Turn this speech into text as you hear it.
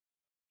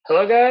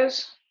Hello,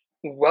 guys.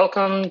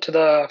 Welcome to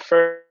the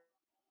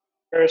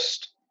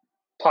first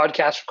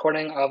podcast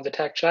recording of the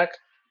Tech Check,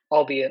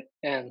 albeit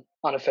an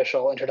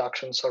unofficial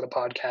introduction sort of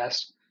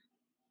podcast.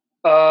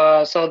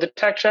 So, the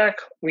Tech Check,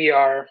 we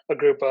are a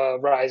group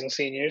of rising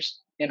seniors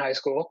in high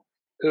school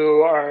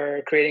who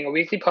are creating a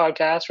weekly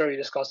podcast where we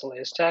discuss the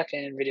latest tech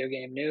and video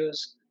game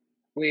news.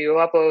 We will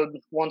upload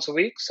once a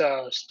week,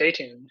 so stay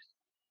tuned.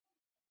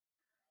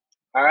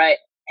 All right.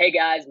 Hey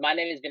guys, my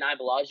name is Vinay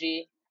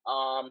Balaji.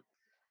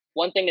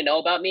 One thing to know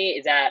about me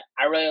is that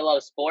I really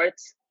love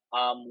sports.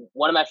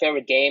 One of my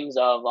favorite games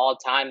of all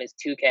time is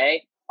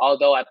 2K,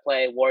 although I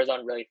play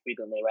Warzone really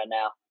frequently right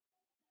now.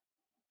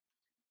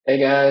 Hey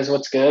guys,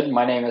 what's good?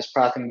 My name is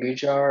Pratham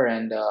Gujar,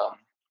 and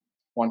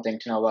one thing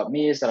to know about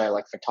me is that I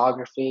like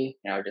photography.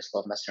 I just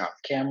love messing around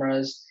with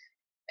cameras.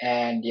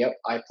 And yep,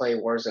 I play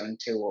Warzone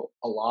 2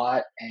 a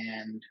lot,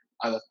 and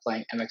I love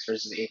playing MX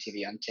vs.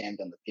 ATV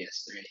Untamed on the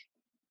PS3.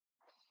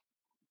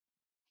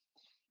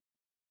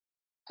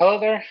 Hello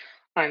there.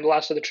 I'm the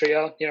last of the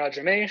trio, Niraj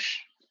Ramesh.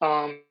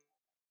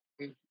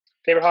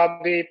 Favorite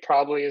hobby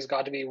probably has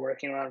got to be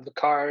working around the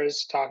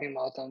cars, talking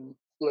about them,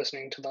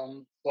 listening to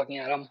them, looking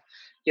at them.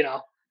 You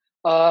know,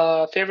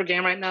 favorite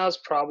game right now is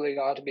probably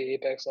got to be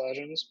Apex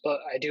Legends, but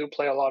I do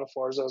play a lot of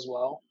Forza as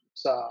well.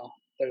 So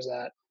there's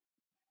that.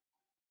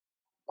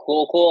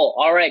 Cool.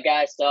 All right,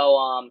 guys.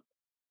 So,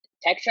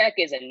 Tech Check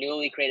is a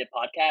newly created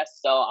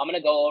podcast. So I'm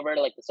gonna go over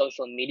like the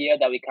social media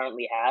that we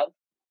currently have.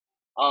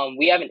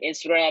 We have an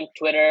Instagram,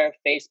 Twitter,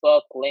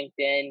 Facebook,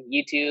 LinkedIn,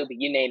 YouTube,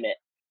 you name it.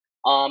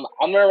 I'm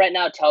gonna right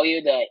now tell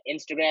you the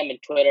Instagram and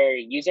Twitter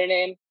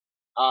username.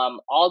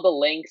 All the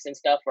links and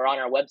stuff are on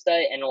our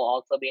website and will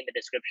also be in the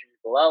description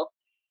below.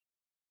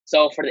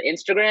 So for the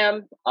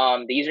Instagram,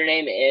 the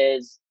username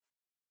is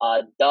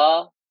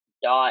the.tech.check.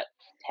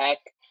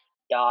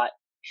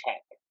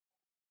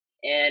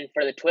 And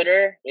for the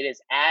Twitter, it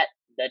is at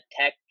the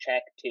tech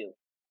check 2.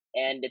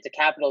 And it's a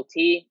capital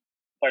T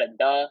for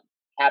the,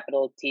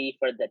 capital T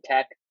for the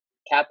tech,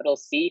 capital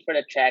C for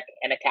the check,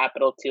 and a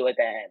capital 2 at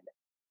the end.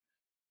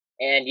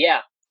 And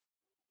yeah.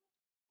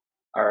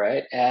 All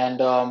right,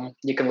 and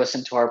you can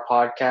listen to our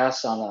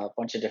podcasts on a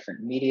bunch of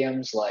different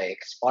mediums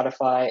like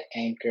Spotify,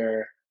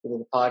 Anchor,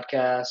 Google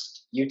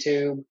Podcast,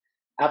 YouTube,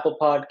 Apple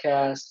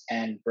Podcast,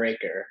 and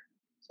Breaker.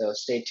 So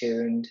stay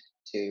tuned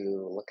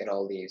to look at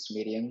all these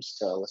mediums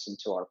to listen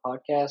to our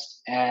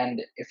podcast.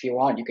 And if you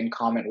want, you can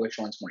comment which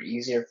one's more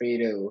easier for you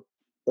to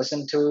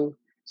listen to.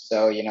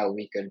 So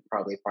we could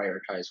probably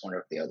prioritize one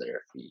or the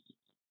other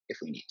if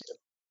we need to.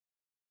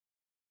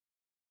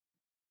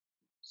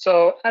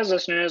 So as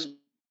listeners,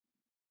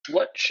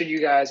 what should you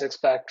guys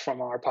expect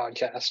from our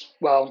podcast?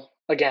 Well,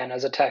 again,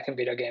 as a tech and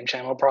video game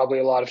channel, probably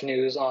a lot of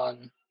news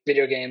on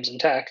video games and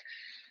tech.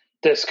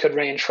 This could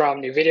range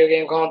from new video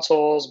game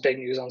consoles, big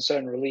news on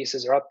certain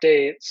releases or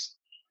updates,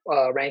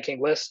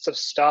 ranking lists of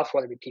stuff,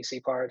 whether it be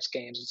PC parts,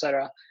 games,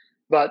 etc.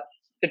 But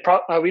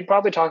we'd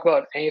probably talk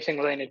about anything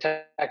related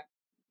to tech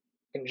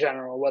in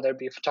general, whether it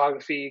be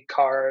photography,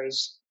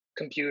 cars,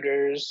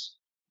 computers,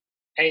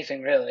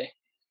 anything really.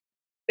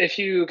 If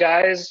you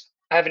guys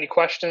have any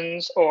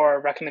questions or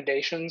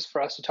recommendations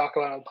for us to talk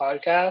about on the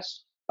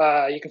podcast,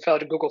 you can fill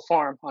out a Google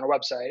form on our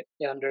website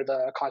under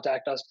the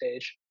Contact Us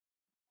page.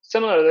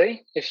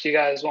 Similarly, if you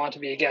guys want to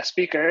be a guest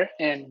speaker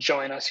and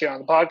join us here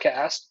on the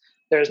podcast,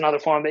 there's another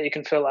form that you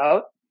can fill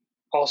out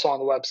also on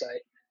the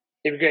website.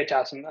 It'd be great to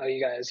have some of you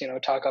guys,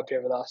 talk up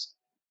here with us.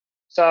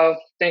 So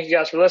thank you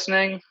guys for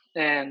listening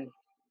and,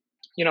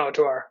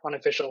 to our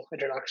unofficial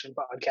introduction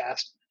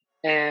podcast.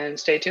 And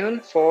stay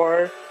tuned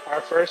for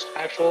our first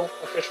actual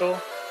official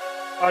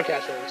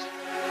podcast release.